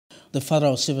The father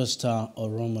of Sylvester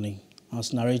Oromoni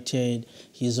has narrated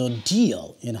his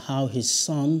ordeal in how his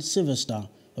son, Sylvester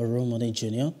Oromoni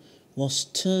Jr.,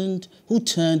 who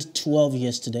turned 12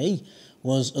 years today,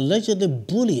 was allegedly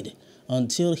bullied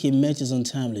until he met his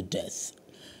untimely death.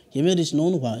 He made this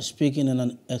known while speaking in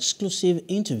an exclusive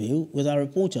interview with our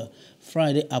reporter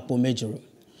Friday Akpomejuru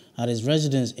at his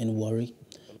residence in Warri.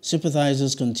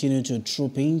 Sympathizers continue to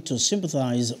troop in to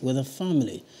sympathize with the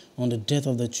family on the death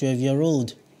of the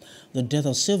 12-year-old. The death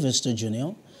of Sylvester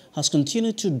Jr. has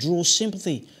continued to draw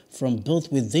sympathy from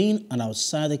both within and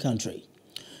outside the country.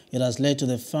 It has led to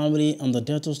the family and the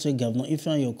Delta State Governor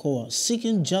Ifeanyi Okowa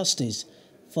seeking justice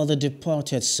for the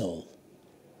departed soul.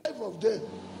 5 of them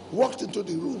walked into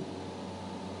the room,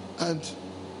 and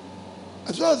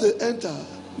as soon as they entered,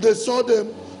 they saw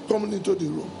them coming into the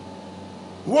room.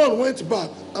 One went back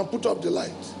and put up the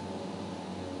light.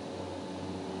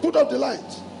 Put up the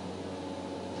light.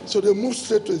 So they moved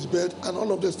straight to his bed, and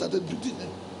all of them started beating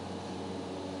him.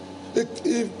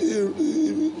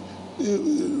 He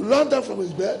ran down from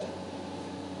his bed,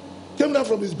 came down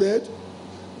from his bed,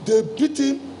 they beat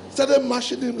him, started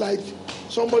mashing him like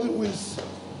somebody will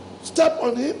step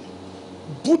on him,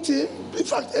 boot him, in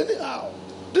fact, anyhow.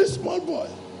 This small boy.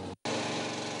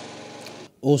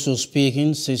 Also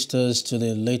speaking, sisters to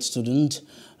the late student,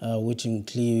 which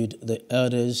include the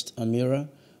eldest, Amira,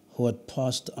 who had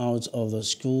passed out of the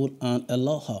school, and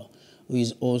Eloha, who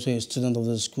is also a student of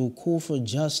the school, call for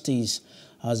justice,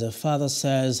 as the father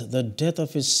says the death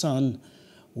of his son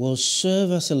will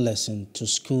serve as a lesson to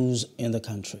schools in the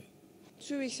country.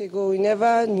 2 weeks ago, we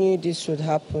never knew this would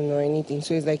happen or anything,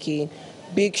 so it's like a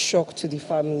big shock to the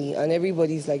family, and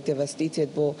everybody's like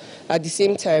devastated, but at the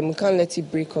same time, we can't let it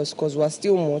break us because we're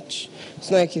still much. It's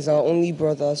not like he's our only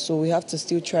brother, so we have to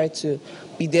still try to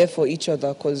be there for each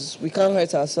other because we can't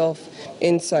hurt ourselves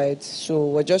inside, so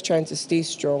we're just trying to stay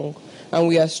strong, and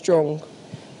we are strong.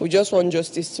 We just want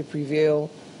justice to prevail.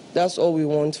 That's all we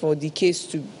want, for the case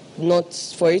to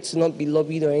for it to not be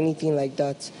lobbied or anything like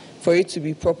that, for it to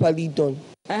be properly done.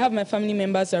 I have my family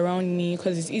members around me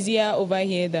because it's easier over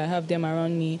here that I have them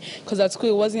around me, because at school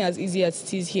it wasn't as easy as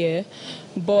it is here.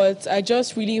 But I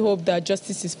just really hope that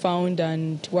justice is found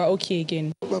and we're okay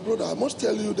again. My brother, I must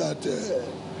tell you that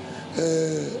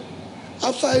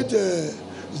outside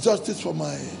justice for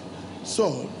my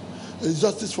son,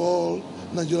 justice for all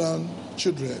Nigerian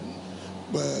children,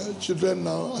 children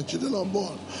now and children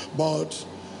unborn. But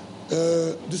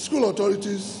the school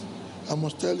authorities, I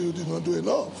must tell you, did not do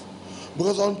enough.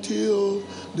 Because until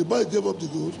the boy gave up the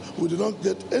goods, we did not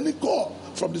get any call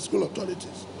from the school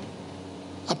authorities.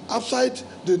 Outside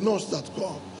the nurse that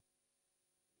called.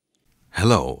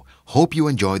 Hello, hope you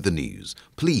enjoyed the news.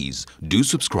 Please do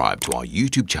subscribe to our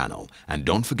YouTube channel and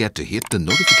don't forget to hit the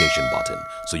notification button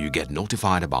so you get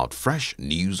notified about fresh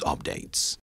news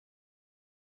updates.